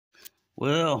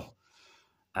Well,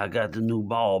 I got the new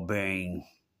ball bearing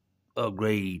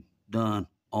upgrade done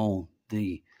on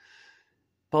the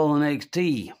Poulan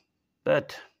XT,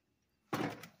 but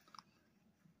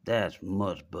that's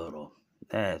much better.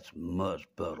 That's much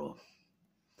better.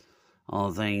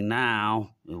 Only thing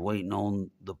now is waiting on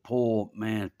the poor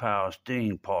man's power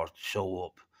steering parts to show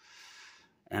up,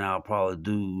 and I'll probably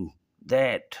do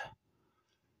that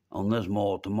on this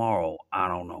model tomorrow. I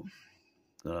don't know,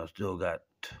 but I still got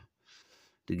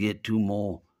to get 2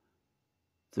 more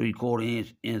 3/4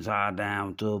 inch inside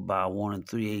diameter by 1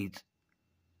 3/8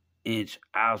 inch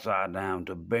outside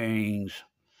diameter bearings,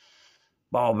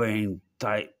 ball bearing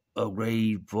type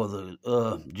upgrade for the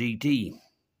GT.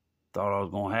 Thought I was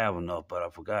gonna have enough, but I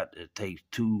forgot it takes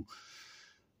 2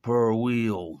 per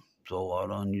wheel, so I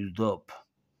done used up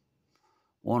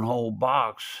 1 whole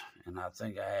box, and I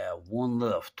think I have 1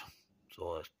 left.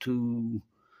 So it's 2,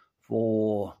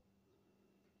 4,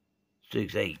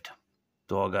 6, 8.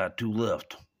 So I got 2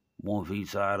 left, 1 for each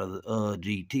side of the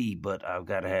GT, but I've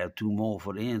got to have 2 more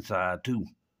for the inside too.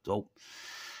 So,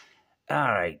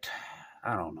 all right,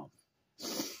 I don't know.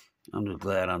 I'm just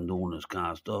glad I'm doing this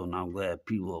kind of stuff, and I'm glad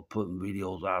people are putting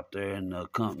videos out there, and the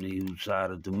company who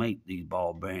decided to make these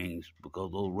ball bearings,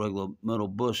 because those regular metal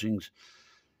bushings,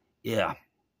 yeah,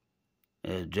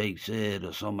 as Jake said,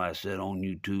 or somebody said on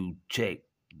YouTube, check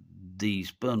the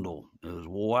spindle. It was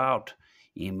wore out.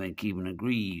 He ain't been keeping it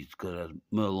greased because that's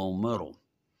metal on metal.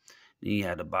 Then you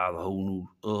had to buy the whole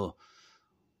new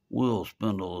wheel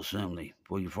spindle assembly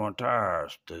for your front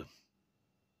tires to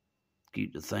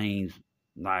keep the things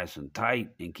nice and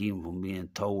tight and keep them from being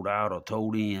towed out or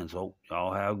towed in. So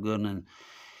y'all have a good one, and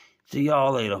see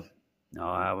y'all later.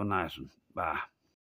 Y'all have a nice one. Bye.